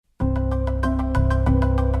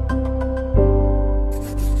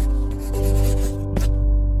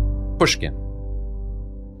Pushkin.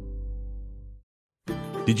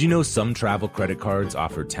 Did you know some travel credit cards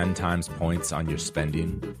offer 10 times points on your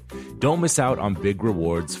spending? Don't miss out on big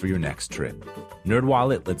rewards for your next trip.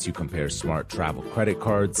 NerdWallet lets you compare smart travel credit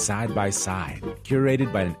cards side by side,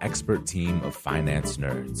 curated by an expert team of finance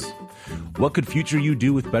nerds. What could future you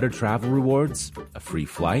do with better travel rewards? A free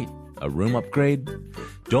flight? A room upgrade?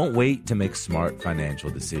 Don't wait to make smart financial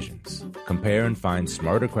decisions. Compare and find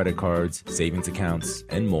smarter credit cards, savings accounts,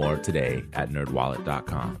 and more today at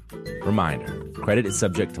nerdwallet.com. Reminder, credit is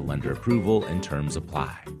subject to lender approval and terms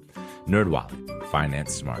apply. NerdWallet,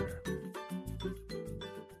 finance smarter.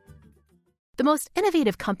 The most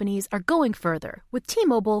innovative companies are going further with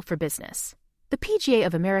T-Mobile for Business. The PGA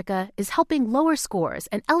of America is helping lower scores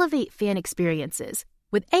and elevate fan experiences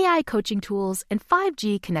with AI coaching tools and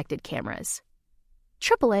 5G connected cameras.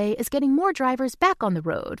 AAA is getting more drivers back on the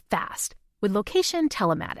road fast with location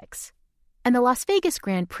telematics. And the Las Vegas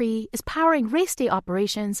Grand Prix is powering race day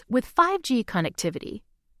operations with 5G connectivity,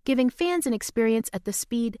 giving fans an experience at the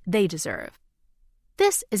speed they deserve.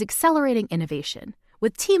 This is accelerating innovation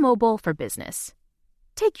with T-Mobile for Business.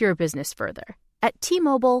 Take your business further at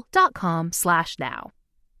T-Mobile.com/now.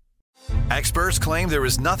 Experts claim there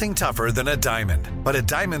is nothing tougher than a diamond. But at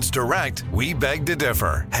Diamonds Direct, we beg to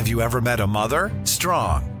differ. Have you ever met a mother?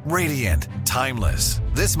 Strong, radiant, timeless.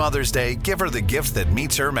 This Mother's Day, give her the gift that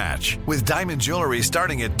meets her match. With diamond jewelry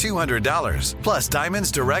starting at $200. Plus Diamonds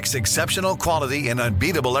Direct's exceptional quality and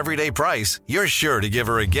unbeatable everyday price, you're sure to give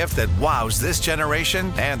her a gift that wows this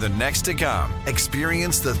generation and the next to come.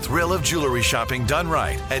 Experience the thrill of jewelry shopping done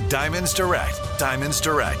right at Diamonds Direct. Diamonds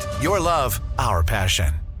Direct. Your love, our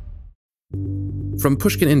passion. From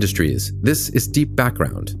Pushkin Industries, this is Deep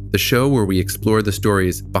Background, the show where we explore the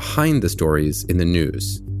stories behind the stories in the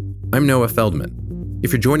news. I'm Noah Feldman.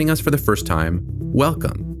 If you're joining us for the first time,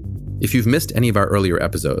 welcome. If you've missed any of our earlier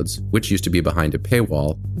episodes, which used to be behind a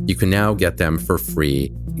paywall, you can now get them for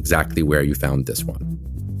free exactly where you found this one.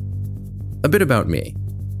 A bit about me.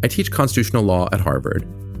 I teach constitutional law at Harvard.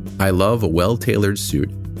 I love a well-tailored suit.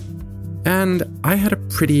 And I had a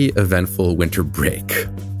pretty eventful winter break.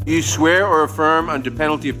 You swear or affirm under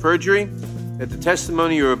penalty of perjury that the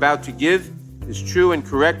testimony you're about to give is true and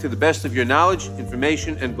correct to the best of your knowledge,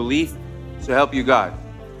 information, and belief, so help you God.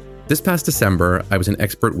 This past December, I was an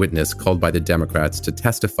expert witness called by the Democrats to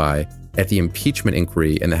testify at the impeachment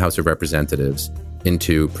inquiry in the House of Representatives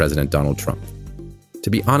into President Donald Trump. To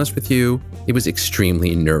be honest with you, it was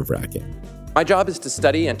extremely nerve-wracking. My job is to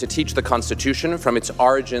study and to teach the Constitution from its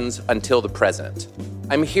origins until the present.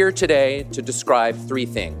 I'm here today to describe three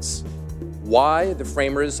things. Why the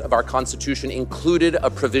framers of our Constitution included a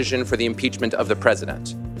provision for the impeachment of the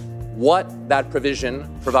president. What that provision,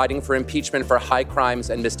 providing for impeachment for high crimes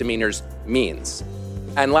and misdemeanors, means.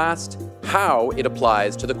 And last, how it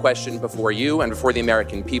applies to the question before you and before the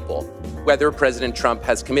American people, whether President Trump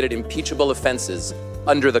has committed impeachable offenses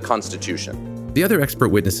under the Constitution. The other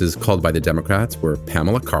expert witnesses called by the Democrats were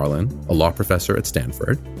Pamela Karlan, a law professor at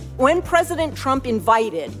Stanford. When President Trump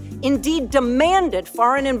invited, indeed demanded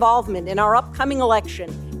foreign involvement in our upcoming election,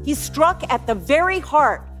 he struck at the very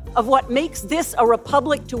heart of what makes this a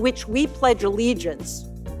republic to which we pledge allegiance.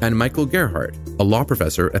 And Michael Gerhardt, a law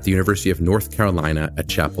professor at the University of North Carolina at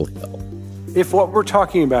Chapel Hill. If what we're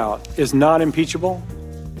talking about is not impeachable,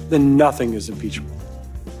 then nothing is impeachable.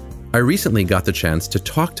 I recently got the chance to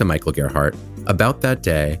talk to Michael Gerhardt about that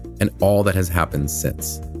day and all that has happened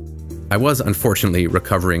since. I was unfortunately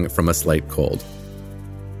recovering from a slight cold.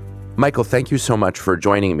 Michael, thank you so much for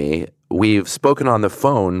joining me. We've spoken on the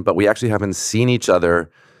phone, but we actually haven't seen each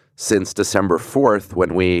other since December 4th,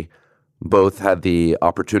 when we both had the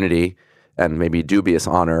opportunity and maybe dubious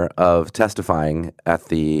honor of testifying at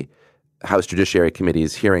the House Judiciary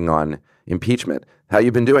Committee's hearing on impeachment. How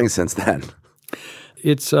you been doing since then?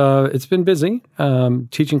 It's been busy,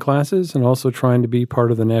 teaching classes and also trying to be part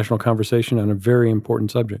of the national conversation on a very important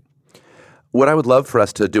subject. What I would love for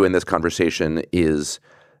us to do in this conversation is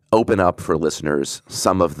open up for listeners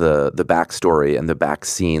some of the backstory and the back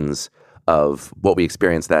scenes of what we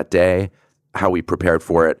experienced that day, how we prepared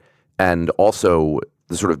for it, and also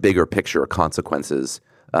the sort of bigger picture consequences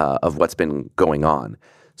of what's been going on.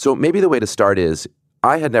 So maybe the way to start is,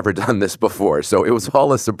 I had never done this before, so it was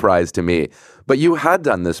all a surprise to me. But you had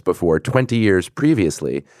done this before 20 years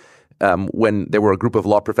previously, when there were a group of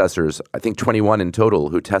law professors, I think 21 in total,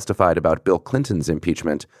 who testified about Bill Clinton's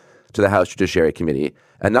impeachment to the House Judiciary Committee.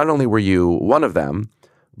 And not only were you one of them,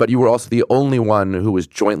 but you were also the only one who was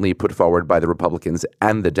jointly put forward by the Republicans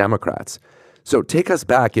and the Democrats. So take us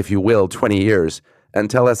back, if you will, 20 years and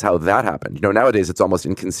tell us how that happened. Nowadays it's almost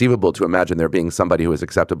inconceivable to imagine there being somebody who is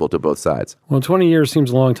acceptable to both sides. Well, 20 years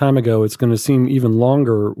seems a long time ago. It's going to seem even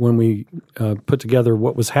longer when we put together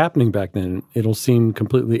what was happening back then. It'll seem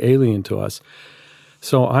completely alien to us.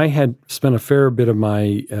 So I had spent a fair bit of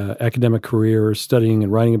my academic career studying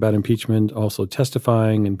and writing about impeachment, also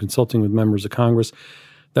testifying and consulting with members of Congress.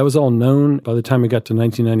 That was all known by the time we got to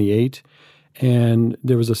 1998. And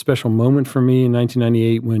there was a special moment for me in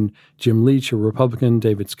 1998 when Jim Leach, a Republican,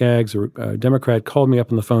 David Skaggs, a Democrat, called me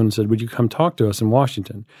up on the phone and said, would you come talk to us in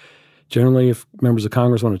Washington? Generally, if members of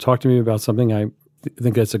Congress want to talk to me about something, I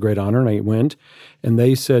think that's a great honor, and I went. And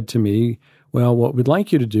they said to me, well, what we'd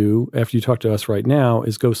like you to do after you talk to us right now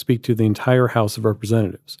is go speak to the entire House of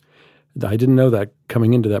Representatives. I didn't know that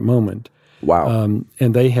coming into that moment. Wow.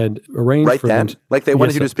 And they had arranged right for then? them. Like they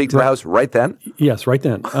wanted you to speak to the House right then? Yes, right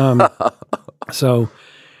then. So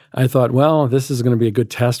I thought, well, this is going to be a good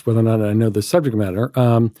test whether or not I know the subject matter.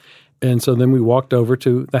 And so then we walked over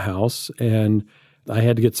to the House, and I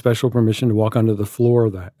had to get special permission to walk onto the floor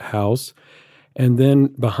of the House. And then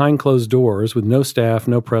behind closed doors, with no staff,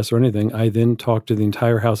 no press or anything, I then talked to the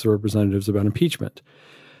entire House of Representatives about impeachment.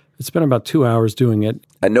 It spent about 2 hours doing it.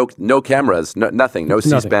 And no cameras, nothing, no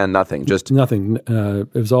C-SPAN, nothing, just... Nothing.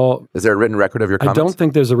 It was all... Is there a written record of your comments? I don't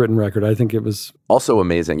think there's a written record. I think it was... Also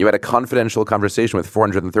amazing. You had a confidential conversation with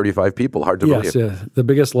 435 people. Hard to believe. Yes, the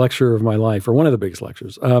biggest lecture of my life, or one of the biggest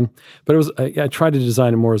lectures. But it was. I tried to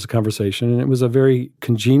design it more as a conversation, and it was a very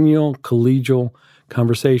congenial, collegial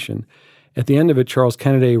conversation. At the end of it, Charles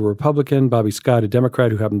Kennedy, a Republican, Bobby Scott, a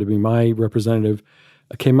Democrat who happened to be my representative,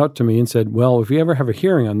 came up to me and said, well, if you ever have a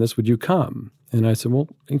hearing on this, would you come? And I said, well,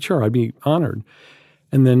 sure, I'd be honored.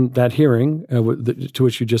 And then that hearing, to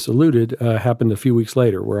which you just alluded, happened a few weeks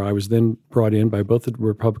later, where I was then brought in by both the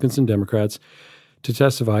Republicans and Democrats to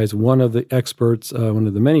testify as one of the experts, one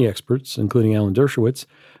of the many experts, including Alan Dershowitz,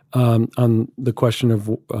 on the question of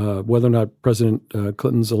whether or not President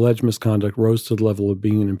Clinton's alleged misconduct rose to the level of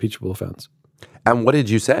being an impeachable offense. And what did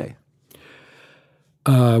you say?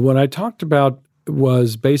 What I talked about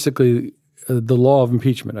was basically the law of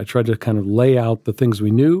impeachment. I tried to kind of lay out the things we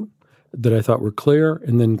knew that I thought were clear,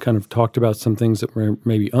 and then kind of talked about some things that were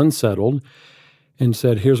maybe unsettled, and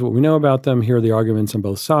said, here's what we know about them, here are the arguments on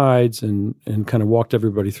both sides, and kind of walked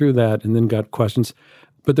everybody through that, and then got questions.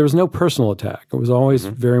 But there was no personal attack. It was always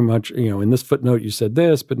very much, in this footnote you said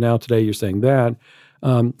this, but now today you're saying that.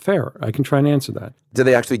 Fair. I can try and answer that. Did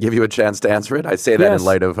they actually give you a chance to answer it? I say that in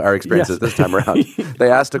light of our experiences this time around. They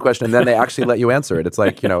asked a question and then they actually let you answer it. It's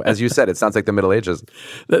like, as you said, it sounds like the Middle Ages.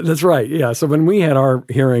 That's right. Yeah. So when we had our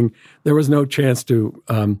hearing, there was no chance to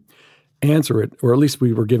answer it, or at least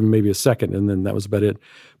we were given maybe a second, and then that was about it.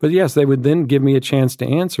 But yes, they would then give me a chance to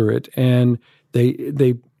answer it, and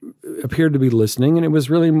they appeared to be listening, and it was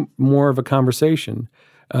really more of a conversation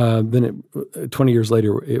than 20 years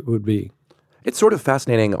later it would be. It's sort of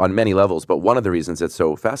fascinating on many levels, but one of the reasons it's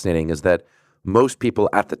so fascinating is that most people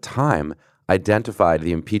at the time identified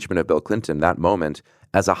the impeachment of Bill Clinton, that moment,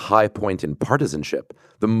 as a high point in partisanship,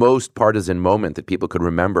 the most partisan moment that people could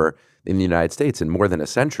remember in the United States in more than a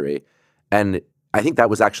century. And I think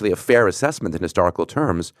that was actually a fair assessment in historical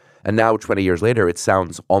terms. And now, 20 years later, it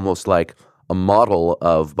sounds almost like a model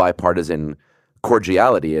of bipartisan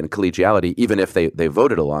cordiality and collegiality, even if they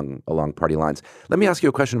voted along party lines. Let me ask you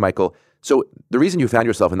a question, Michael. So the reason you found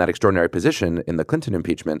yourself in that extraordinary position in the Clinton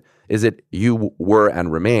impeachment is that you were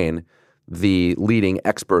and remain the leading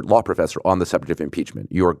expert law professor on the subject of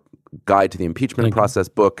impeachment. Your Guide to the Impeachment Process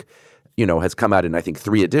book, has come out in, I think,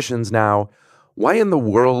 3 editions now. Why in the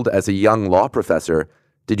world, as a young law professor,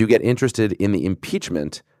 did you get interested in the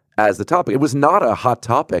impeachment as the topic? It was not a hot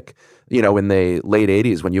topic, in the late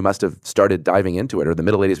 80s when you must have started diving into it, or the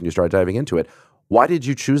middle 80s when you started diving into it. Why did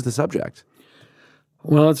you choose the subject?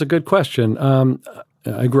 Well, it's a good question.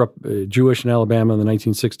 I grew up Jewish in Alabama in the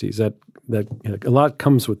 1960s. That a lot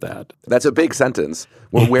comes with that. That's a big sentence.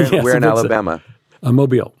 Well, where in Alabama?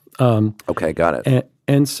 Mobile. Okay, got it.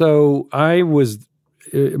 And so I was,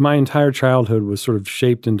 my entire childhood was sort of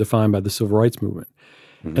shaped and defined by the Civil Rights Movement.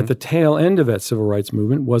 Mm-hmm. At the tail end of that Civil Rights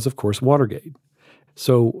Movement was, of course, Watergate.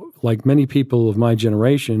 So like many people of my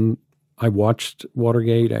generation, I watched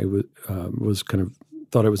Watergate. I was kind of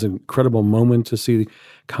thought it was an incredible moment to see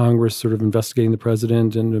Congress sort of investigating the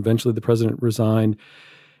president, and eventually the president resigned.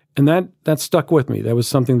 And that stuck with me. That was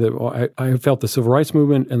something that I felt the Civil Rights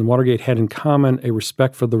Movement and Watergate had in common, a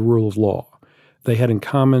respect for the rule of law. They had in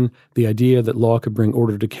common the idea that law could bring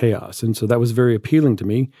order to chaos. And so that was very appealing to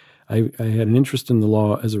me. I had an interest in the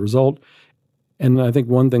law as a result. And I think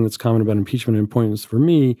one thing that's common about impeachment and appointments for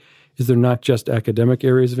me is they're not just academic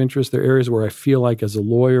areas of interest. They're areas where I feel like as a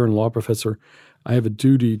lawyer and law professor, I have a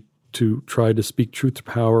duty to try to speak truth to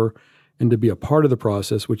power and to be a part of the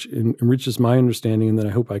process, which enriches my understanding, and then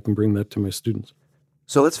I hope I can bring that to my students.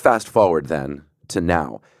 So let's fast forward then to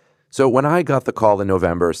now. So when I got the call in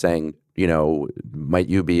November saying, might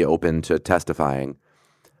you be open to testifying,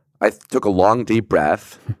 I took a long, deep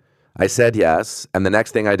breath. I said yes. And the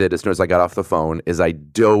next thing I did as soon as I got off the phone is I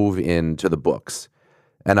dove into the books.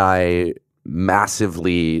 And I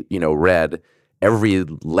massively, read every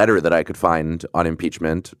letter that I could find on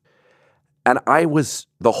impeachment. And I was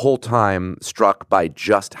the whole time struck by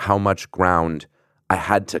just how much ground I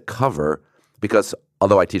had to cover because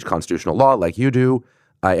although I teach constitutional law like you do,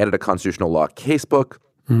 I edit a constitutional law casebook.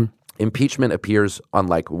 Mm-hmm. Impeachment appears on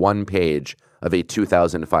like one page of a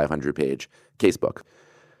 2,500-page casebook.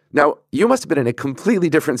 Now, you must have been in a completely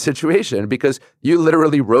different situation because you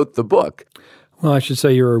literally wrote the book. Well, I should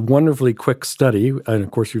say you're a wonderfully quick study, and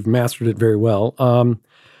of course, you've mastered it very well.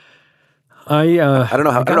 I don't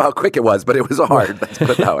know how quick it was, but it was hard. Let's put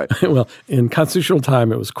it that way. Well, in constitutional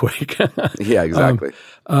time, it was quick. Yeah, exactly.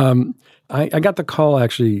 I got the call,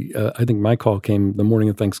 actually, I think my call came the morning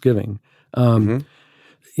of Thanksgiving. I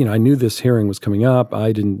knew this hearing was coming up.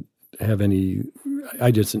 I didn't have any, I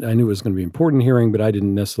knew it was going to be an important hearing, but I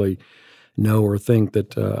didn't necessarily know or think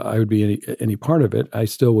that I would be any part of it. I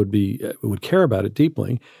still would care about it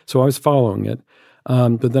deeply. So I was following it.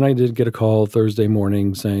 But then I did get a call Thursday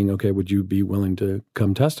morning saying, okay, would you be willing to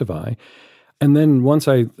come testify? And then once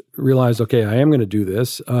I realized, okay, I am going to do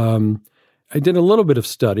this, I did a little bit of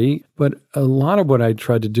study, but a lot of what I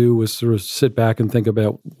tried to do was sort of sit back and think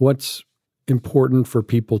about what's important for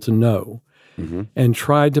people to know, and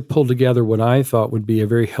tried to pull together what I thought would be a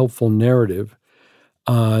very helpful narrative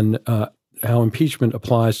on how impeachment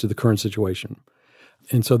applies to the current situation.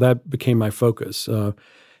 And so that became my focus.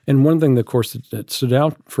 And one thing, of course, that stood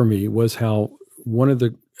out for me was how one of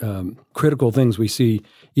the critical things we see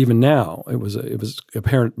even now, it was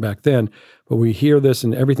apparent back then, but we hear this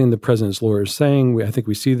in everything the president's lawyer is saying. I think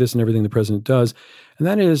we see this in everything the president does. And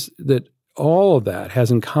that is that all of that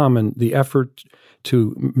has in common the effort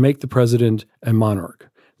to make the president a monarch,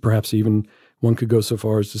 perhaps even one could go so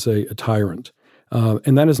far as to say a tyrant.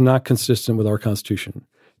 And that is not consistent with our Constitution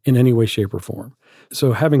in any way, shape, or form.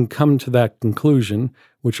 So having come to that conclusion,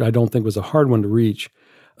 which I don't think was a hard one to reach,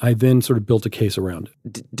 I then sort of built a case around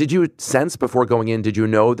it. Did you sense before going in, did you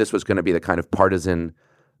know this was going to be the kind of partisan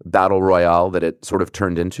battle royale that it sort of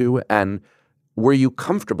turned into? And were you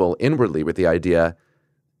comfortable inwardly with the idea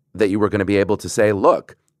that you were going to be able to say,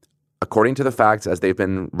 look, according to the facts as they've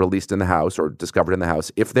been released in the House or discovered in the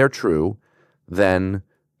House, if they're true, then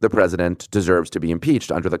the president deserves to be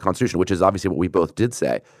impeached under the Constitution, which is obviously what we both did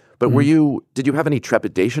say. But did you have any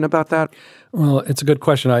trepidation about that? Well, it's a good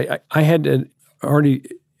question. I had already,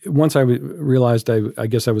 once I realized I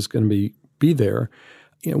guess I was going to be there,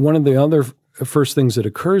 one of the other first things that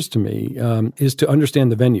occurs to me is to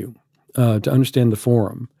understand the venue, to understand the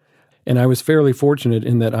forum. And I was fairly fortunate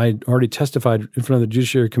in that I already testified in front of the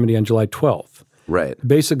Judiciary Committee on July 12th. Right.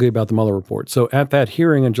 Basically about the Mueller report. So at that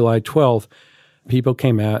hearing on July 12th, people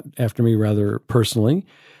came after me rather personally,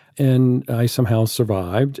 and I somehow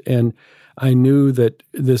survived. And I knew that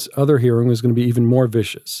this other hearing was going to be even more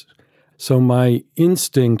vicious. So my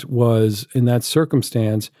instinct was, in that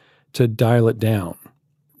circumstance, to dial it down,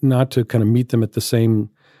 not to kind of meet them at the same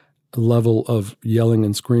level of yelling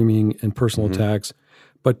and screaming and personal attacks,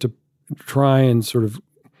 but to try and sort of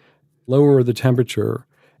lower the temperature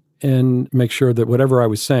and make sure that whatever I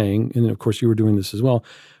was saying, and of course you were doing this as well,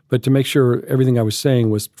 but to make sure everything I was saying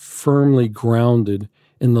was firmly grounded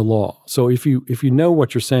in the law. So if you know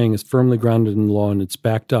what you're saying is firmly grounded in the law and it's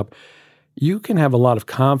backed up, you can have a lot of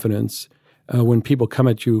confidence when people come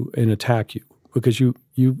at you and attack you because you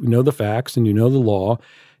know the facts and you know the law,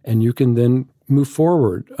 and you can then move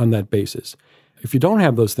forward on that basis. If you don't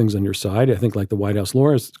have those things on your side, I think like the White House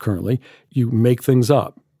lawyers currently, you make things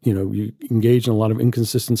up. You engage in a lot of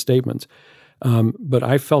inconsistent statements. But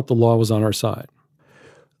I felt the law was on our side.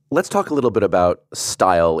 Let's talk a little bit about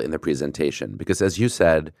style in the presentation, because as you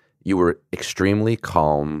said, you were extremely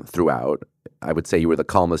calm throughout. I would say you were the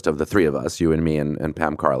calmest of the three of us, you and me and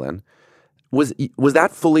Pam Carlin. Was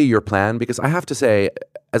that fully your plan? Because I have to say,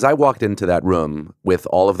 as I walked into that room with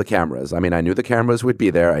all of the cameras, I mean, I knew the cameras would be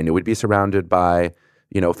there. I knew we'd be surrounded by,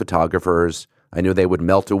 photographers. I knew they would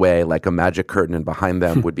melt away like a magic curtain, and behind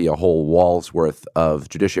them would be a whole wall's worth of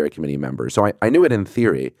Judiciary Committee members. So I knew it in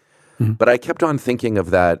theory. But I kept on thinking of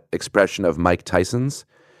that expression of Mike Tyson's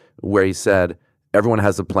where he said, everyone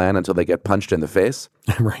has a plan until they get punched in the face.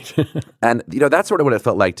 Right. And, that's sort of what it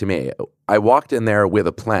felt like to me. I walked in there with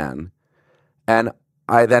a plan, and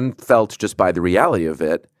I then felt just by the reality of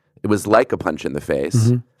it, It was like a punch in the face.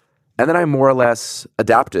 And then I more or less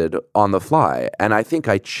adapted on the fly. And I think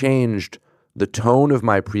I changed the tone of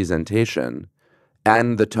my presentation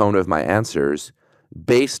and the tone of my answers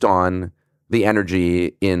based on the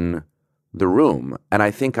energy in the room. And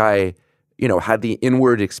I think I, had the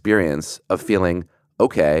inward experience of feeling,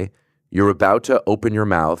 okay, you're about to open your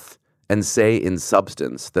mouth and say in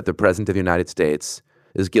substance that the President of the United States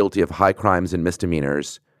is guilty of high crimes and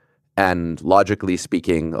misdemeanors, and logically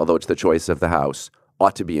speaking, although it's the choice of the House,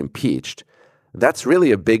 ought to be impeached. That's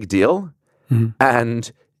really a big deal.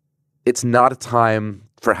 And it's not a time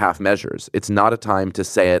for half measures. It's not a time to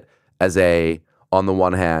say it as on the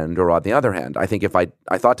one hand or on the other hand. I think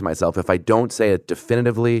I thought to myself, if I don't say it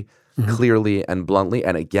definitively, clearly and bluntly,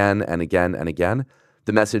 and again and again and again,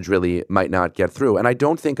 the message really might not get through. And I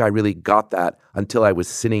don't think I really got that until I was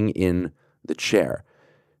sitting in the chair.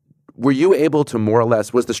 Were you able to more or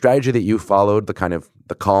less, was the strategy that you followed the kind of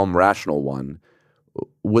the calm, rational one,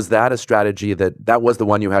 was that a strategy that was the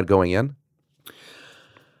one you had going in?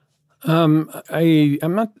 I'm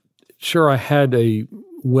not sure I had a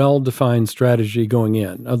well-defined strategy going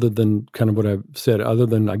in, other than kind of what I've said, other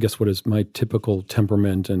than, I guess, what is my typical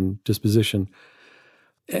temperament and disposition.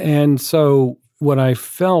 And so what I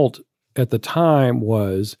felt at the time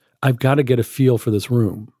was, I've got to get a feel for this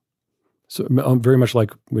room. So very much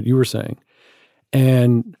like what you were saying.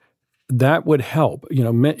 And that would help.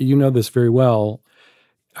 You know this very well.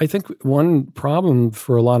 I think one problem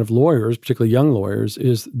for a lot of lawyers, particularly young lawyers,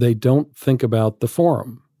 is they don't think about the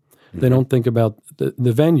forum. They don't think about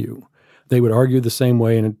the venue. They would argue the same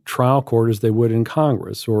way in a trial court as they would in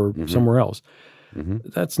Congress or somewhere else.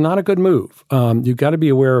 That's not a good move. You've got to be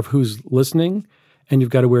aware of who's listening, and you've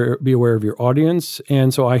got to be aware of your audience.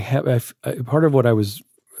 And so part of what I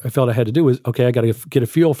felt I had to do was, okay, I got to get a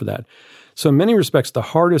feel for that. So in many respects, the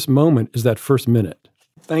hardest moment is that first minute.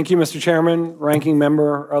 Thank you, Mr. Chairman, ranking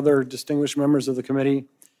member, other distinguished members of the committee.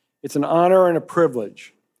 It's an honor and a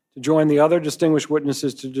privilege to join the other distinguished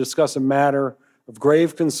witnesses to discuss a matter of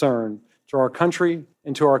grave concern to our country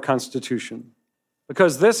and to our Constitution.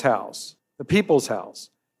 Because this House, the People's House,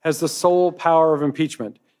 has the sole power of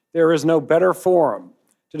impeachment, there is no better forum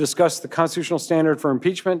to discuss the constitutional standard for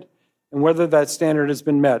impeachment and whether that standard has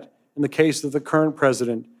been met in the case of the current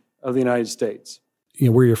president of the United States.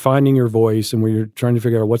 Where you're finding your voice and where you're trying to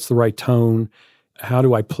figure out what's the right tone, how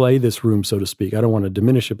do I play this room, so to speak. I don't want to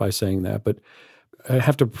diminish it by saying that, but I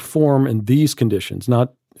have to perform in these conditions,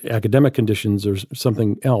 not academic conditions or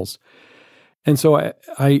something else. And so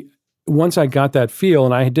I once I got that feel,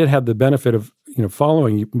 and I did have the benefit of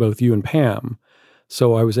following both you and Pam,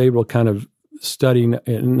 so I was able to kind of study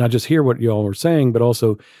and not just hear what you all were saying, but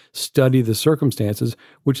also study the circumstances,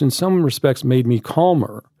 which in some respects made me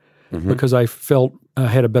calmer because I felt I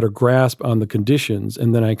had a better grasp on the conditions,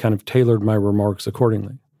 and then I kind of tailored my remarks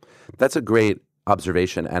accordingly. That's a great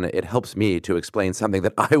observation, and it helps me to explain something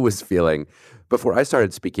that I was feeling before I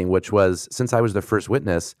started speaking, which was, since I was the first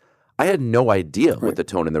witness, I had no idea what the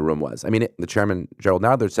tone in the room was. I mean, the chairman, Gerald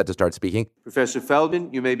Nadler, said to start speaking. Professor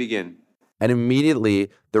Feldman, you may begin. And immediately,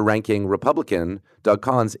 the ranking Republican, Doug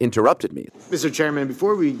Collins, interrupted me. Mr. Chairman,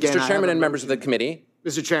 before we begin, Mr. Chairman and members of the committee.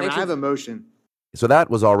 Mr. Chairman, I have a motion. So that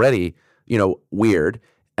was already, weird.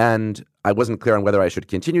 And I wasn't clear on whether I should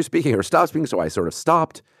continue speaking or stop speaking, so I sort of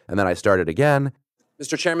stopped, and then I started again.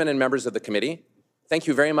 Mr. Chairman and members of the committee, thank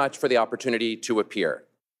you very much for the opportunity to appear.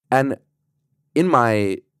 And in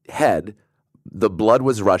my head, the blood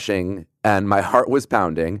was rushing and my heart was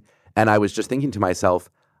pounding, and I was just thinking to myself,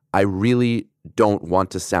 I really don't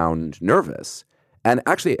want to sound nervous. And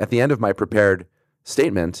actually, at the end of my prepared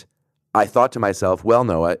statement, I thought to myself, well,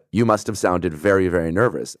 Noah, you must have sounded very, very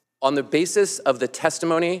nervous. On the basis of the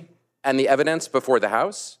testimony and the evidence before the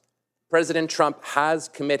House, President Trump has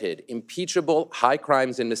committed impeachable high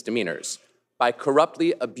crimes and misdemeanors by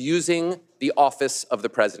corruptly abusing the office of the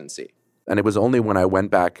presidency. And it was only when I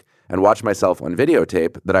went back and watched myself on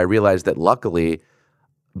videotape that I realized that luckily,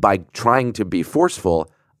 by trying to be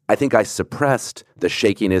forceful, I think I suppressed the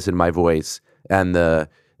shakiness in my voice and the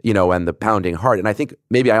pounding heart. And I think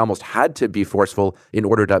maybe I almost had to be forceful in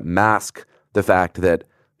order to mask the fact that,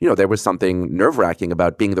 there was something nerve-wracking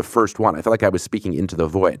about being the first one. I felt like I was speaking into the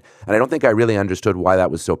void. And I don't think I really understood why that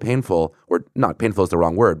was so painful, or not painful is the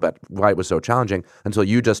wrong word, but why it was so challenging until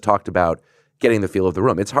you just talked about getting the feel of the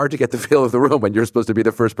room. It's hard to get the feel of the room when you're supposed to be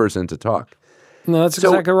the first person to talk. No, that's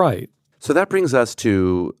exactly right. So that brings us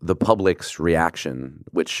to the public's reaction,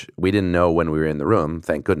 which we didn't know when we were in the room,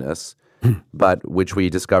 thank goodness, but which we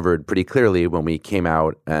discovered pretty clearly when we came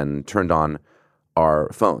out and turned on our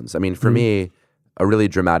phones. I mean, for me, a really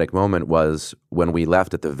dramatic moment was when we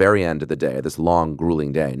left at the very end of the day, this long,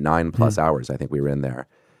 grueling day, 9+ hours, I think we were in there.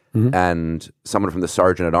 And someone from the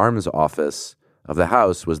Sergeant at Arms office of the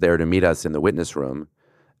House was there to meet us in the witness room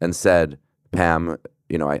and said, Pam,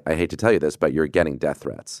 I hate to tell you this, but you're getting death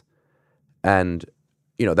threats. And,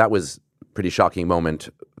 that was a pretty shocking moment,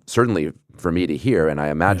 certainly for me to hear, and I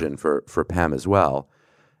imagine for Pam as well.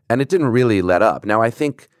 And it didn't really let up. Now, I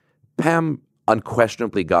think Pam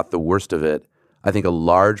unquestionably got the worst of it. I think a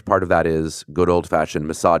large part of that is good old-fashioned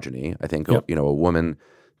misogyny. I think, a woman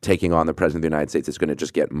taking on the President of the United States is going to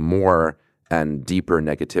just get more and deeper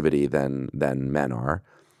negativity than men are.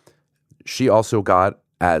 She also got,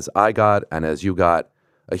 as I got and as you got,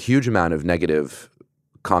 a huge amount of negative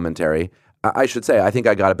commentary. I should say, I think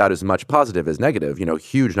I got about as much positive as negative.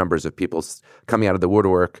 Huge numbers of people coming out of the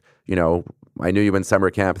woodwork. I knew you in summer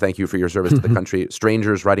camp. Thank you for your service to the country.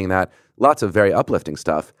 Strangers writing that. Lots of very uplifting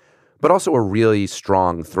stuff, but also a really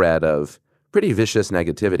strong thread of pretty vicious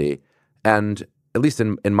negativity. And at least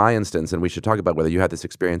in my instance, and we should talk about whether you had this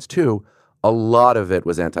experience too, a lot of it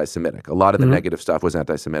was anti-Semitic. A lot of the negative stuff was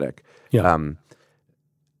anti-Semitic. Yeah.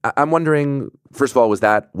 I'm wondering, first of all, was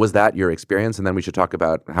that your experience? And then we should talk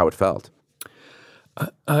about how it felt.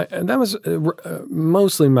 And that was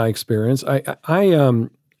mostly my experience. I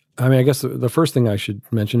guess the first thing I should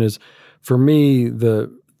mention is, for me,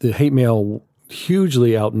 the hate mail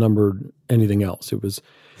hugely outnumbered anything else.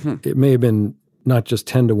 It may have been not just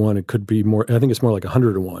 10-1; it could be more. I think it's more like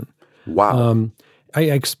 100-1. Wow. I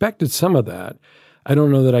expected some of that. I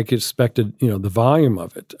don't know that I expected, the volume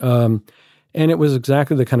of it. And it was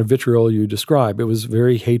exactly the kind of vitriol you describe. It was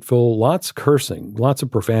very hateful, lots of cursing, lots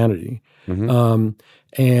of profanity,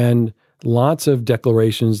 and lots of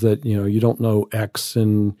declarations that, you don't know X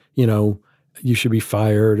and, you should be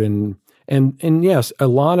fired. And yes, a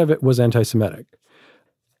lot of it was anti-Semitic.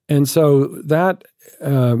 And so that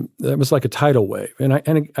was like a tidal wave.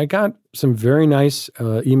 And I got some very nice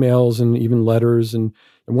emails and even letters. And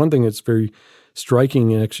one thing that's very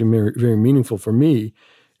striking and actually very, very meaningful for me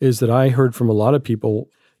is that I heard from a lot of people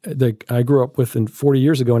that I grew up with 40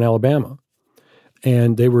 years ago in Alabama.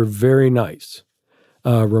 And they were very nice,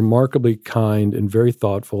 remarkably kind and very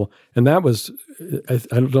thoughtful. And that was,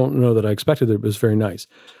 I don't know that I expected it, but it was very nice.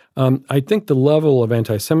 I think the level of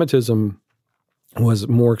anti-Semitism was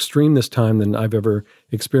more extreme this time than I've ever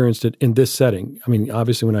experienced it in this setting. I mean,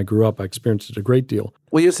 obviously, when I grew up, I experienced it a great deal.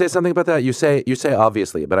 Will you say something about that? You say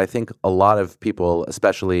obviously, but I think a lot of people,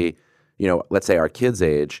 especially, let's say our kids'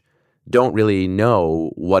 age, don't really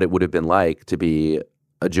know what it would have been like to be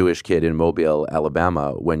a Jewish kid in Mobile,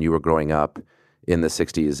 Alabama, when you were growing up in the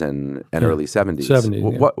 60s and early 70s.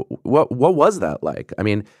 What was that like? I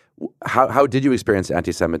mean, how did you experience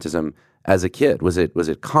anti-Semitism as a kid? Was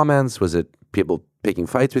it comments? Was it people picking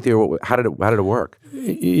fights with you? How did it work?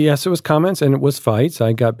 Yes, it was comments and it was fights.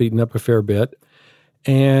 I got beaten up a fair bit.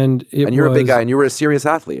 And you're a big guy, and you were a serious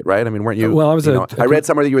athlete, right? I mean, weren't you? Well, I was. I read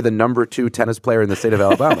somewhere that you were the number 2 tennis player in the state of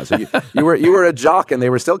Alabama. So you were a jock, and they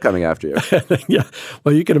were still coming after you. Yeah.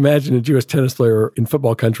 Well, you can imagine a Jewish tennis player in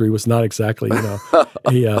football country was not exactly,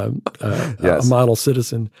 a model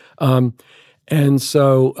citizen. And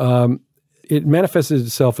so it manifested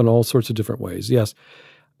itself in all sorts of different ways. Yes,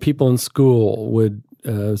 people in school would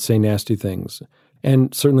say nasty things,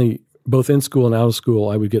 and certainly both in school and out of school,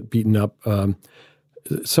 I would get beaten up.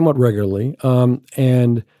 Somewhat regularly,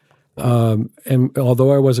 and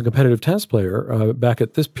although I was a competitive tennis player back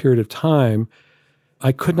at this period of time,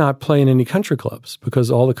 I could not play in any country clubs because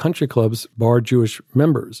all the country clubs barred Jewish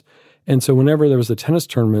members. And so whenever there was a tennis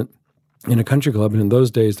tournament in a country club, and in those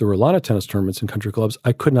days there were a lot of tennis tournaments in country clubs,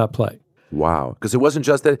 I could not play. Wow. Because it wasn't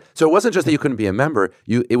just that you couldn't be a member.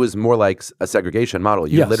 It was more like a segregation model.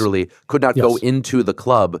 You literally could not go into the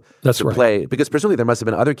club to play. Because presumably there must have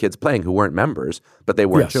been other kids playing who weren't members, but they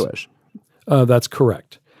weren't Jewish. That's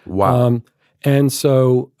correct. Wow. And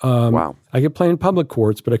so I could play in public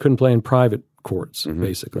courts, but I couldn't play in private courts,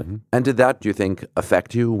 basically. Mm-hmm. And did that, do you think,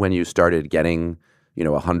 affect you when you started getting,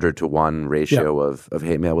 100-to-1 ratio of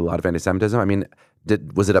hate mail with a lot of anti-Semitism? I mean,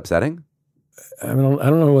 was it upsetting? I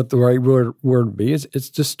don't know what the right word would be. It's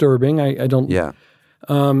disturbing. I don't. Yeah.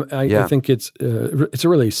 I think it's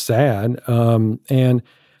really sad. And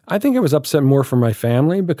I think I was upset more for my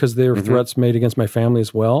family because there were threats made against my family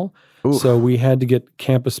as well. Ooh. So we had to get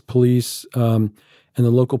campus police and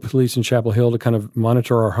the local police in Chapel Hill to kind of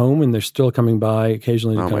monitor our home, and they're still coming by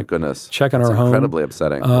occasionally to check on our home. Incredibly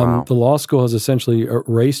upsetting. Wow. The law school has essentially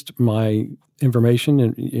erased my information,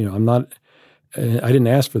 and I'm not. I didn't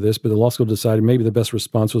ask for this, but the law school decided maybe the best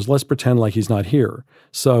response was, let's pretend like he's not here.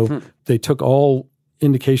 So they took all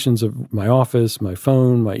indications of my office, my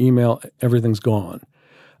phone, my email, everything's gone.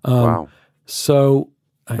 Wow. So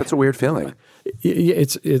that's a weird feeling.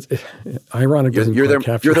 It's ironic. You're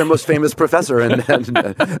their most famous professor, and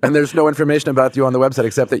there's no information about you on the website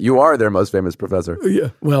except that you are their most famous professor. Yeah.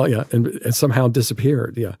 Well, yeah, and somehow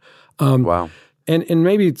disappeared. Yeah. Wow. And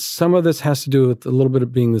maybe some of this has to do with a little bit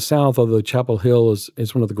of being the South, although Chapel Hill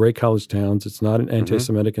is one of the great college towns. It's not an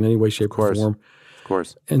anti-Semitic in any way, shape, or form. Of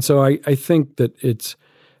course. And so I think that it's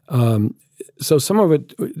so some of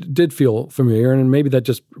it did feel familiar, and maybe that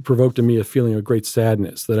just provoked in me a feeling of great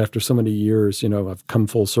sadness that after so many years, I've come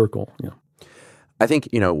full circle. I think,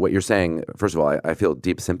 what you're saying, first of all, I feel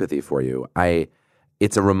deep sympathy for you.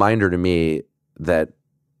 It's a reminder to me that,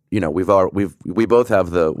 we both have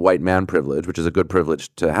the white man privilege, which is a good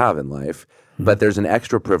privilege to have in life, but there's an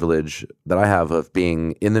extra privilege that I have of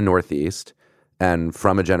being in the Northeast and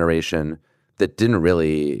from a generation that didn't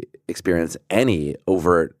really experience any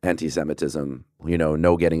overt anti-Semitism,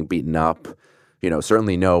 no getting beaten up,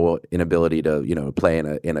 certainly no inability to, play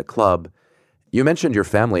in a club. You mentioned your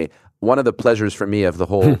family. One of the pleasures for me of the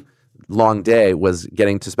whole long day was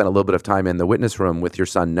getting to spend a little bit of time in the witness room with your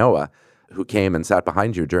son, Noah, who came and sat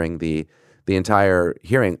behind you during the entire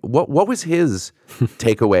hearing. What was his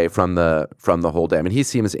takeaway from the whole day? I mean, he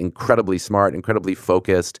seems incredibly smart, incredibly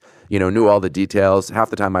focused, knew all the details. Half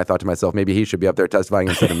the time I thought to myself, maybe he should be up there testifying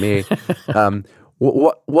instead of me.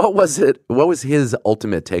 What was it? What was his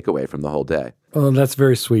ultimate takeaway from the whole day? Oh, that's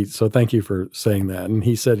very sweet. So thank you for saying that. And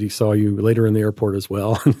he said he saw you later in the airport as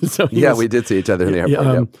well. So we did see each other in the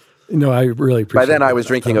airport. No, I really appreciate it. By then, I was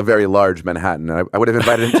drinking a very large Manhattan. I would have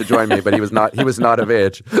invited him to join me, but he was not of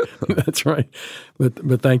age. That's right.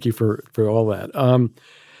 But thank you for all that.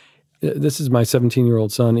 This is my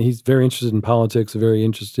 17-year-old son. He's very interested in politics, very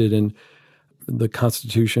interested in the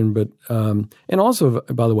Constitution, but and also,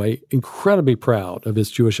 by the way, incredibly proud of his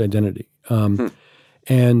Jewish identity.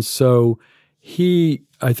 And so he,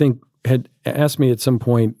 I think, had asked me at some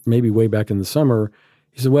point, maybe way back in the summer,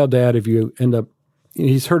 he said, well, Dad, if you end up,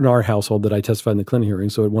 he's heard in our household that I testified in the Clinton hearing.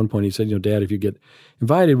 So at one point he said, Dad, if you get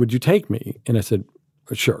invited, would you take me? And I said,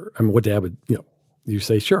 sure. I mean, what dad would, you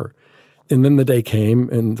say, sure. And then the day came,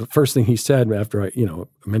 and the first thing he said after I,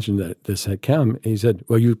 mentioned that this had come, he said,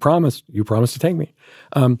 well, you promised to take me.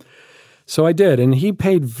 So I did. And he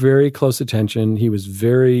paid very close attention. He was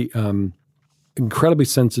very incredibly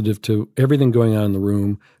sensitive to everything going on in the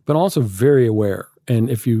room, but also very aware. And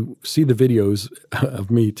if you see the videos of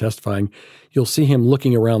me testifying, you'll see him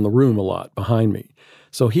looking around the room a lot behind me.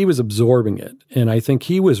 So he was absorbing it. And I think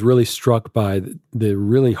he was really struck by the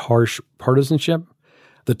really harsh partisanship.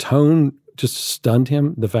 The tone just stunned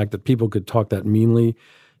him, the fact that people could talk that meanly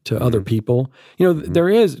to other people. There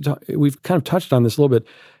is, we've kind of touched on this a little bit.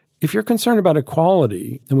 If you're concerned about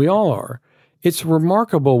equality, and we all are, it's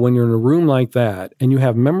remarkable when you're in a room like that and you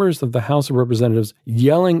have members of the House of Representatives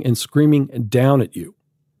yelling and screaming down at you.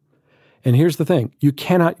 And here's the thing, you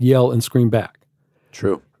cannot yell and scream back.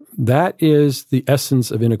 True. That is the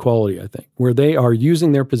essence of inequality, I think, where they are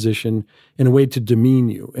using their position in a way to demean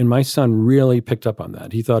you. And my son really picked up on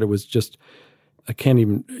that. He thought it was just, I can't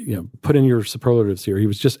even put in your superlatives here. He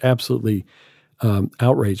was just absolutely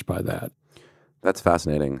outraged by that. That's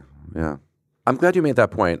fascinating. Yeah. I'm glad you made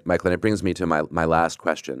that point, Michael, and it brings me to my last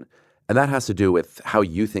question. And that has to do with how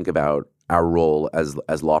you think about our role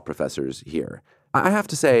as law professors here. I have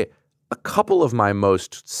to say, a couple of my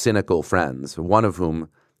most cynical friends, one of whom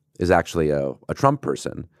is actually a Trump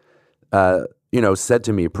person, said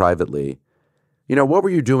to me privately, what were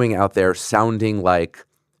you doing out there sounding like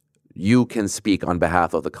you can speak on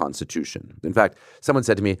behalf of the Constitution? In fact, someone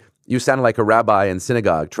said to me, you sound like a rabbi in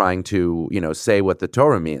synagogue trying to, say what the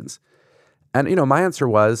Torah means. And, my answer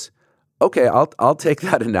was, okay, I'll take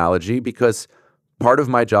that analogy because part of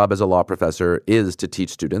my job as a law professor is to teach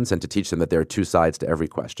students and to teach them that there are two sides to every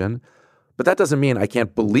question. But that doesn't mean I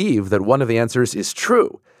can't believe that one of the answers is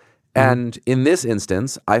true. And in this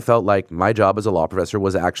instance, I felt like my job as a law professor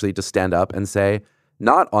was actually to stand up and say,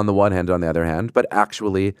 not on the one hand, on the other hand, but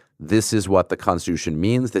actually, this is what the Constitution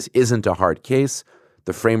means. This isn't a hard case.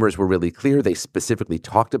 The framers were really clear. They specifically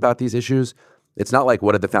talked about these issues. It's not like,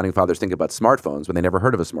 what did the founding fathers think about smartphones when they never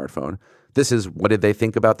heard of a smartphone? This is, what did they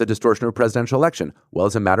think about the distortion of a presidential election? Well,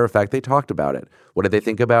 as a matter of fact, they talked about it. What did they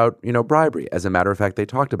think about, bribery? As a matter of fact, they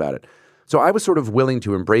talked about it. So I was sort of willing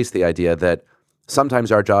to embrace the idea that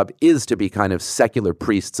sometimes our job is to be kind of secular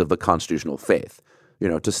priests of the constitutional faith,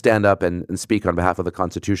 to stand up and speak on behalf of the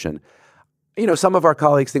Constitution. Some of our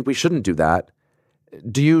colleagues think we shouldn't do that.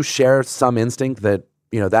 Do you share some instinct that,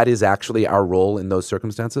 that is actually our role in those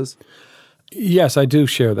circumstances? Yes, I do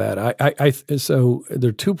share that. So there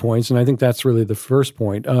are 2 points, and I think that's really the first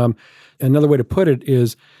point. Another way to put it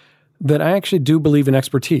is that I actually do believe in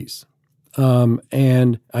expertise,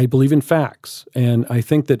 and I believe in facts. And I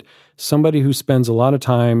think that somebody who spends a lot of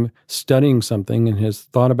time studying something and has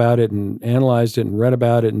thought about it and analyzed it and read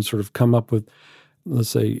about it and sort of come up with, let's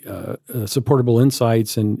say, supportable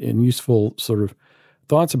insights and useful sort of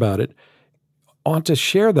thoughts about it, ought to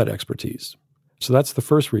share that expertise. So that's the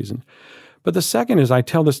first reason. But the second is, I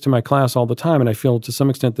tell this to my class all the time, and I feel to some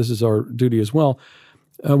extent this is our duty as well.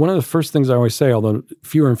 One of the first things I always say, although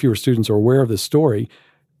fewer and fewer students are aware of this story,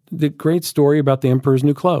 the great story about the emperor's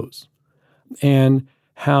new clothes, and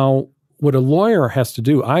how what a lawyer has to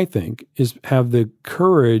do, I think, is have the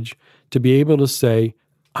courage to be able to say,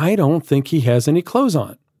 I don't think he has any clothes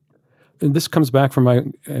on. And this comes back from my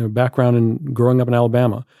background in growing up in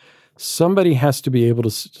Alabama. Somebody has to be able to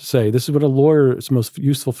say, this is what a lawyer's most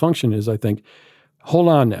useful function is, I think. Hold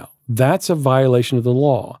on now. That's a violation of the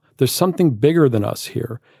law. There's something bigger than us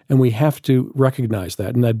here, and we have to recognize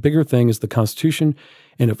that. And that bigger thing is the Constitution.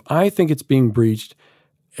 And if I think it's being breached,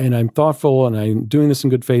 and I'm thoughtful and I'm doing this in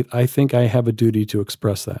good faith, I think I have a duty to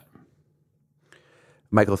express that.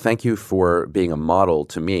 Michael, thank you for being a model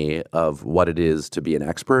to me of what it is to be an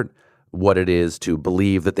expert, what it is to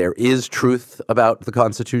believe that there is truth about the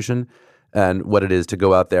Constitution, and what it is to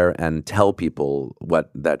go out there and tell people what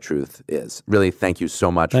that truth is. Really, thank you so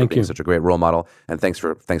much for being such a great role model, and thanks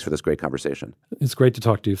for this great conversation. It's great to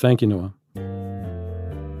talk to you. Thank you, Noah.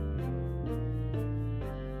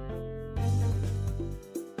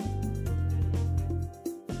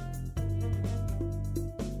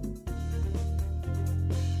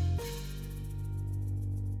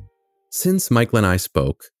 Since Michael and I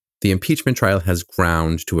spoke, the impeachment trial has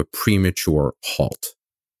ground to a premature halt.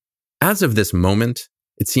 As of this moment,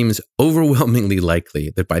 it seems overwhelmingly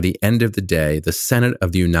likely that by the end of the day, the Senate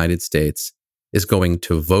of the United States is going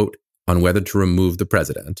to vote on whether to remove the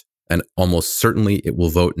president, and almost certainly it will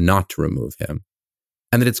vote not to remove him,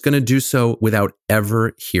 and that it's going to do so without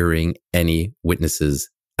ever hearing any witnesses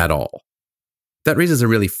at all. That raises a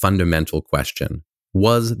really fundamental question.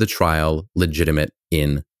 Was the trial legitimate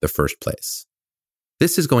in the first place?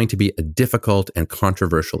 This is going to be a difficult and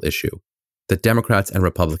controversial issue that Democrats and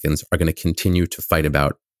Republicans are going to continue to fight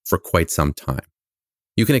about for quite some time.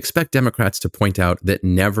 You can expect Democrats to point out that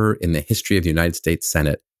never in the history of the United States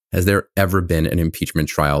Senate has there ever been an impeachment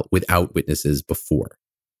trial without witnesses before.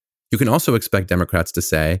 You can also expect Democrats to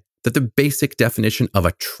say that the basic definition of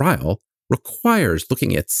a trial requires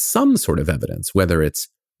looking at some sort of evidence, whether it's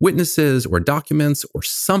witnesses or documents or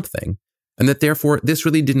something, and that therefore this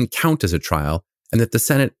really didn't count as a trial, and that the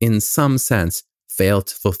Senate, in some sense, failed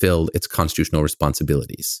to fulfill its constitutional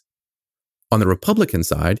responsibilities. On the Republican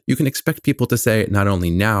side, you can expect people to say, not only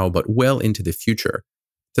now, but well into the future,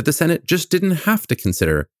 that the Senate just didn't have to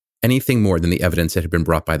consider anything more than the evidence that had been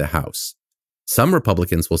brought by the House. Some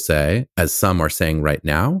Republicans will say, as some are saying right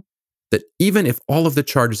now, that even if all of the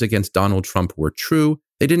charges against Donald Trump were true,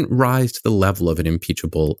 they didn't rise to the level of an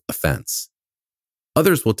impeachable offense.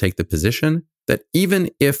 Others will take the position that even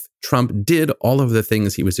if Trump did all of the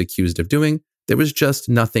things he was accused of doing, there was just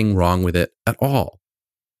nothing wrong with it at all.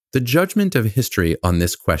 The judgment of history on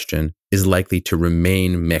this question is likely to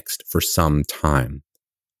remain mixed for some time.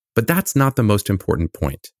 But that's not the most important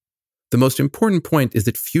point. The most important point is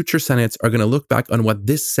that future Senates are going to look back on what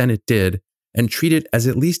this Senate did and treat it as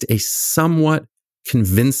at least a somewhat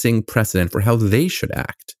convincing precedent for how they should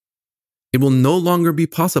act. It will no longer be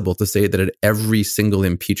possible to say that at every single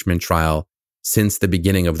impeachment trial since the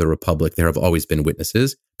beginning of the Republic, there have always been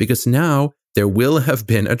witnesses, because now there will have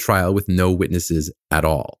been a trial with no witnesses at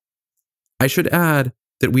all. I should add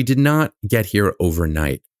that we did not get here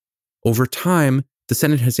overnight. Over time, the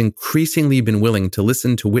Senate has increasingly been willing to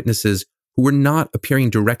listen to witnesses who were not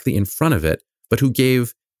appearing directly in front of it, but who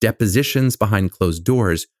gave depositions behind closed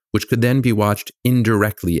doors, which could then be watched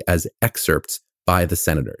indirectly as excerpts by the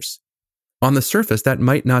senators. On the surface, that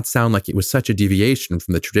might not sound like it was such a deviation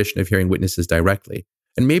from the tradition of hearing witnesses directly,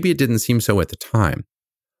 and maybe it didn't seem so at the time.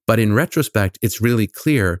 But in retrospect, it's really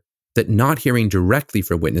clear that not hearing directly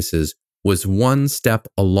from witnesses was one step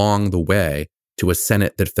along the way to a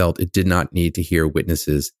Senate that felt it did not need to hear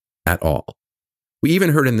witnesses at all. We even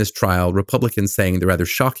heard in this trial Republicans saying the rather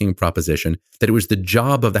shocking proposition that it was the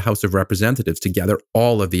job of the House of Representatives to gather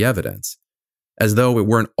all of the evidence, as though it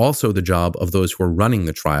weren't also the job of those who were running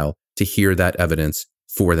the trial to hear that evidence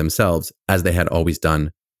for themselves, as they had always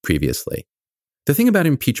done previously. The thing about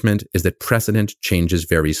impeachment is that precedent changes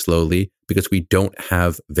very slowly because we don't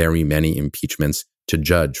have very many impeachments to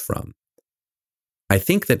judge from. I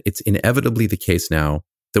think that it's inevitably the case now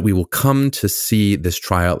that we will come to see this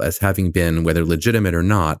trial as having been, whether legitimate or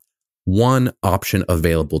not, one option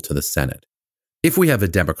available to the Senate. If we have a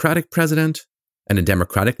Democratic president and a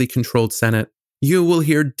democratically controlled Senate, you will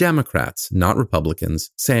hear Democrats, not Republicans,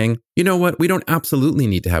 saying, you know what, we don't absolutely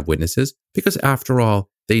need to have witnesses because after all,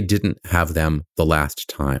 they didn't have them the last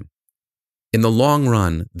time. In the long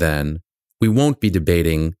run, then, we won't be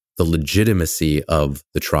debating the legitimacy of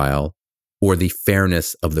the trial or the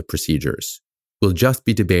fairness of the procedures. We'll just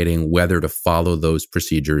be debating whether to follow those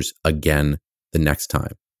procedures again the next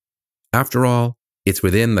time. After all, it's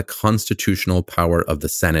within the constitutional power of the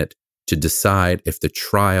Senate to decide if the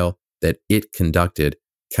trial that it conducted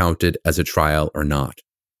counted as a trial or not.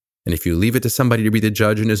 And if you leave it to somebody to be the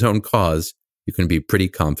judge in his own cause, you can be pretty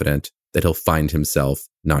confident that he'll find himself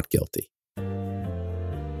not guilty.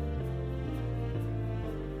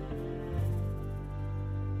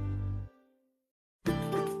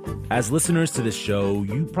 As listeners to this show,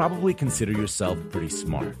 you probably consider yourself pretty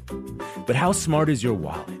smart. But how smart is your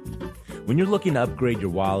wallet? When you're looking to upgrade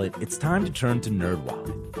your wallet, it's time to turn to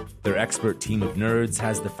NerdWallet. Their expert team of nerds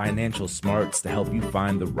has the financial smarts to help you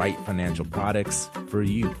find the right financial products for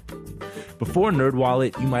you. Before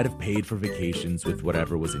NerdWallet, you might have paid for vacations with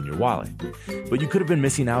whatever was in your wallet. But you could have been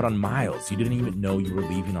missing out on miles you didn't even know you were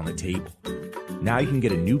leaving on the table. Now you can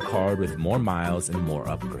get a new card with more miles and more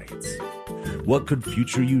upgrades. What could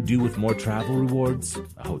future you do with more travel rewards?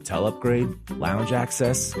 A hotel upgrade? Lounge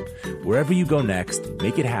access? Wherever you go next,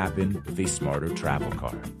 make it happen with a smarter travel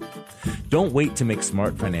card. Don't wait to make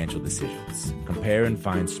smart financial decisions. Compare and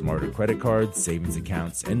find smarter credit cards, savings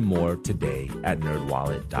accounts, and more today at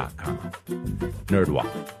nerdwallet.com.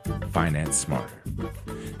 NerdWallet. Finance smarter.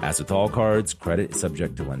 As with all cards, credit is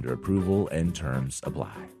subject to lender approval and terms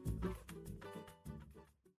apply.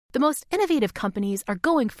 The most innovative companies are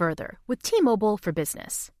going further with T-Mobile for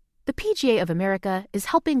Business. The PGA of America is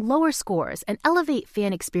helping lower scores and elevate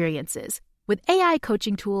fan experiences with AI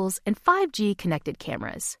coaching tools and 5G connected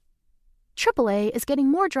cameras. AAA is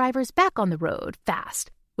getting more drivers back on the road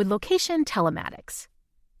fast with location telematics.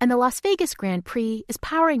 And the Las Vegas Grand Prix is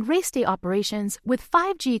powering race day operations with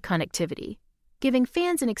 5G connectivity, giving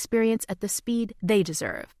fans an experience at the speed they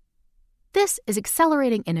deserve. This is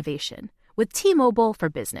accelerating innovation with T-Mobile for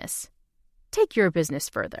Business. Take your business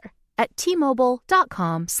further at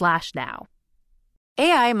T-Mobile.com/now.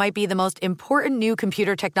 AI might be the most important new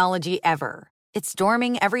computer technology ever. It's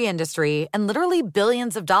storming every industry, and literally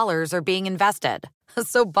billions of dollars are being invested.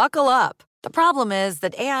 So buckle up. The problem is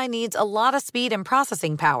that AI needs a lot of speed and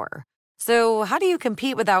processing power. So how do you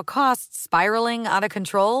compete without costs spiraling out of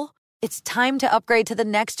control? It's time to upgrade to the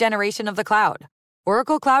next generation of the cloud.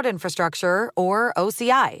 Oracle Cloud Infrastructure, or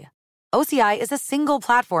OCI. OCI is a single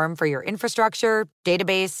platform for your infrastructure,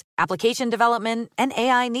 database, application development, and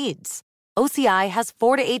AI needs. OCI has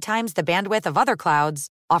 4 to 8 times the bandwidth of other clouds,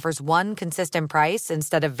 offers one consistent price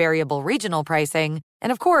instead of variable regional pricing,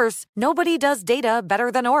 and of course, nobody does data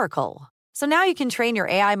better than Oracle. So now you can train your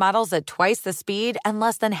AI models at twice the speed and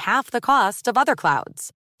less than half the cost of other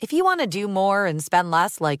clouds. If you want to do more and spend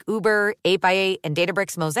less like Uber, 8x8, and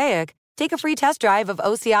Databricks Mosaic, take a free test drive of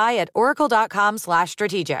OCI at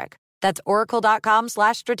oracle.com/strategic. That's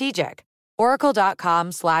oracle.com/strategic.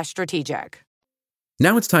 Oracle.com/strategic.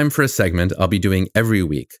 Now it's time for a segment I'll be doing every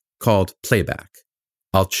week called Playback.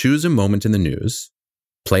 I'll choose a moment in the news,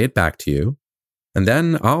 play it back to you, and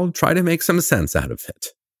then I'll try to make some sense out of it.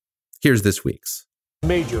 Here's this week's.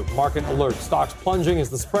 Major market alert. Stocks plunging as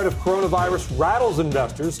the spread of coronavirus rattles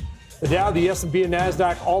investors. The Dow, the S&P, and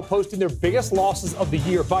NASDAQ all posting their biggest losses of the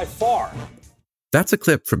year by far. That's a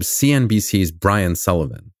clip from CNBC's Brian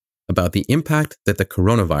Sullivan about the impact that the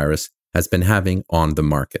coronavirus has been having on the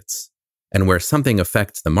markets. And where something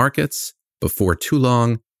affects the markets, before too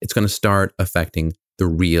long, it's going to start affecting the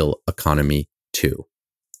real economy too.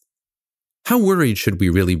 How worried should we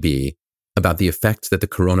really be about the effects that the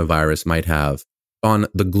coronavirus might have on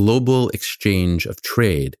the global exchange of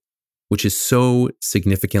trade, which is so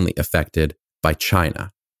significantly affected by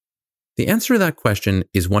China? The answer to that question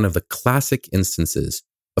is one of the classic instances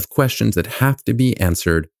of questions that have to be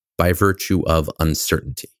answered by virtue of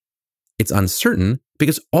uncertainty. It's uncertain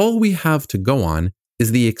because all we have to go on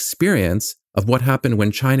is the experience of what happened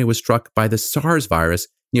when China was struck by the SARS virus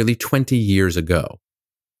nearly 20 years ago.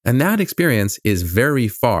 And that experience is very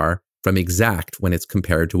far from exact when it's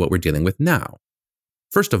compared to what we're dealing with now.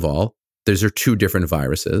 First of all, those are two different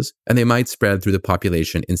viruses, and they might spread through the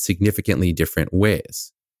population in significantly different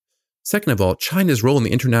ways. Second of all, China's role in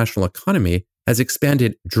the international economy has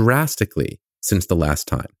expanded drastically since the last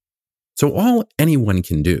time. So all anyone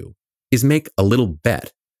can do is make a little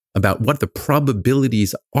bet about what the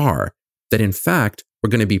probabilities are that in fact were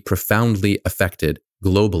going to be profoundly affected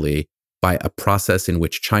globally by a process in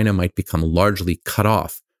which China might become largely cut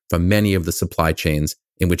off from many of the supply chains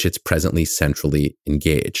in which it's presently centrally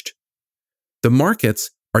engaged. The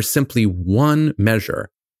markets are simply one measure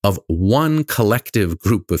of one collective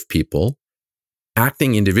group of people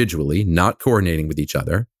acting individually, not coordinating with each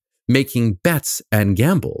other, making bets and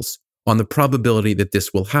gambles on the probability that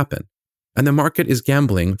this will happen. And the market is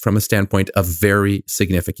gambling from a standpoint of very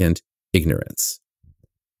significant ignorance.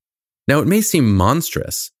 Now, it may seem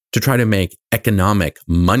monstrous to try to make economic,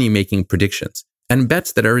 money-making predictions and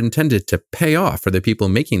bets that are intended to pay off for the people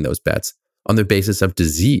making those bets on the basis of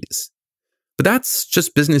disease. But that's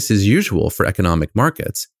just business as usual for economic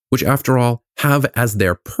markets, which, after all, have as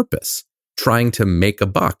their purpose trying to make a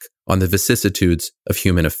buck on the vicissitudes of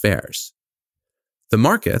human affairs. The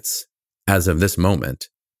markets, as of this moment,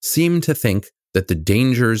 seem to think that the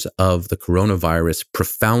dangers of the coronavirus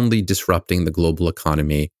profoundly disrupting the global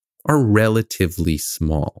economy are relatively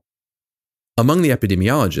small. Among the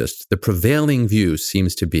epidemiologists, the prevailing view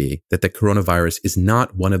seems to be that the coronavirus is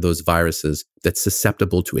not one of those viruses that's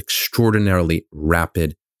susceptible to extraordinarily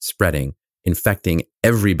rapid spreading, infecting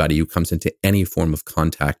everybody who comes into any form of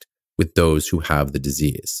contact with those who have the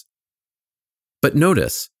disease. But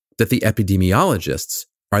notice that the epidemiologists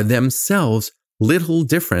are themselves little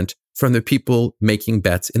different from the people making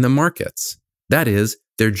bets in the markets. That is,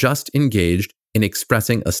 they're just engaged in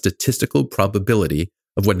expressing a statistical probability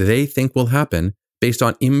of what they think will happen based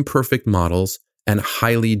on imperfect models and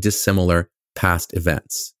highly dissimilar past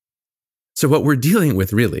events. So what we're dealing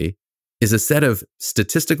with really is a set of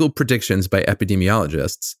statistical predictions by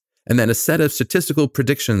epidemiologists and then a set of statistical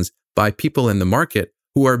predictions by people in the market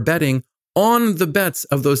who are betting on the bets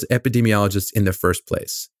of those epidemiologists in the first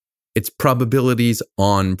place. It's probabilities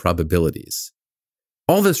on probabilities.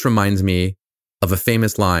 All this reminds me of a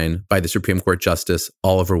famous line by the Supreme Court Justice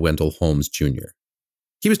Oliver Wendell Holmes Jr.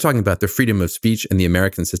 He was talking about the freedom of speech in the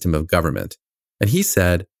American system of government. And he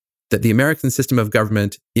said that the American system of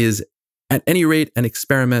government is, at any rate, an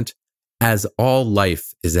experiment, as all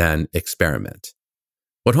life is an experiment.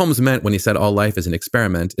 What Holmes meant when he said all life is an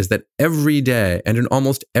experiment is that every day and in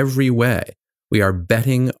almost every way, we are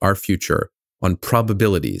betting our future on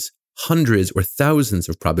probabilities, hundreds or thousands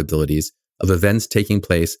of probabilities of events taking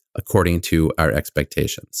place according to our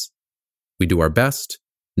expectations. We do our best,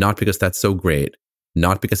 not because that's so great,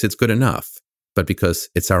 not because it's good enough, but because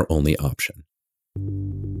it's our only option.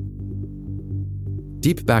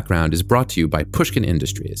 Deep Background is brought to you by Pushkin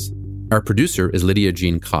Industries. Our producer is Lydia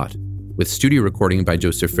Jean Cott, with studio recording by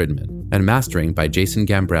Joseph Friedman and mastering by Jason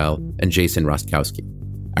Gambrell and Jason Rostkowski.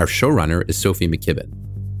 Our showrunner is Sophie McKibben.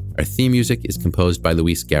 Our theme music is composed by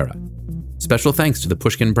Luis Guerra. Special thanks to the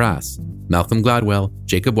Pushkin Brass, Malcolm Gladwell,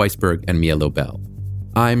 Jacob Weisberg, and Mia Lobel.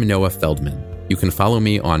 I'm Noah Feldman. You can follow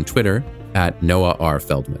me on Twitter at Noah R.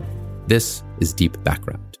 Feldman. This is Deep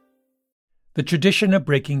Background. The tradition of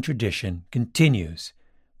breaking tradition continues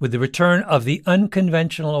with the return of the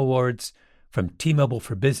Unconventional Awards from T-Mobile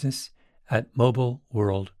for Business at Mobile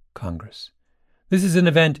World Congress. This is an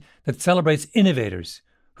event that celebrates innovators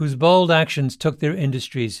whose bold actions took their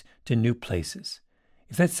industries to new places.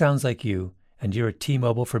 If that sounds like you and you're a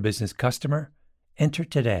T-Mobile for Business customer, enter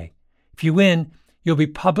today. If you win, you'll be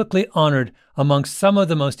publicly honored amongst some of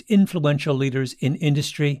the most influential leaders in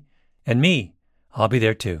industry. And me, I'll be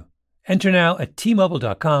there too. Enter now at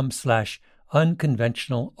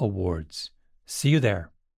tmobile.com/unconventional awards. See you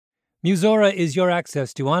there. Musora is your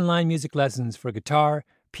access to online music lessons for guitar,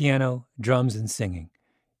 piano, drums, and singing.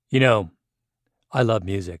 You know, I love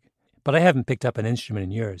music, but I haven't picked up an instrument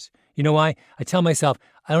in years. You know why? I tell myself,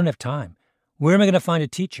 I don't have time. Where am I going to find a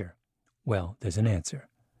teacher? Well, there's an answer.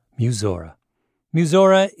 Musora.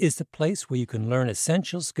 Musora is the place where you can learn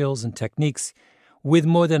essential skills and techniques with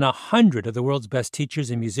more than 100 of the world's best teachers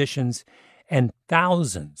and musicians and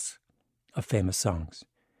thousands of famous songs.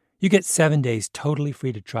 You get 7 days totally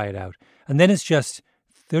free to try it out, and then it's just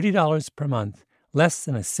 $30 per month, less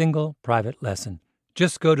than a single private lesson.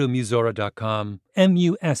 Just go to Musora.com,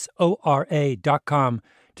 Musora.com,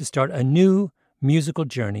 to start a new musical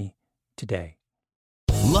journey today.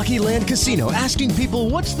 Lucky Land Casino, asking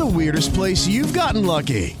people, what's the weirdest place you've gotten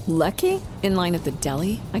lucky? Lucky? In line at the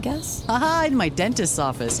deli, I guess? Aha, in my dentist's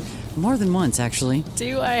office. More than once, actually.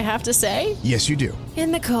 Do I have to say? Yes, you do.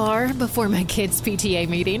 In the car before my kids' PTA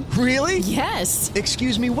meeting. Really? Yes.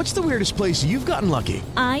 Excuse me, what's the weirdest place you've gotten lucky?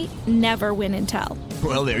 I never win and tell.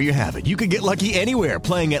 Well, there you have it. You can get lucky anywhere,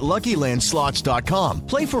 playing at LuckyLandSlots.com.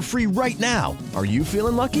 Play for free right now. Are you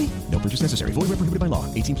feeling lucky? No purchase necessary. Void where prohibited by law.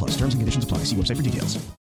 18+. Terms and conditions apply. See website for details.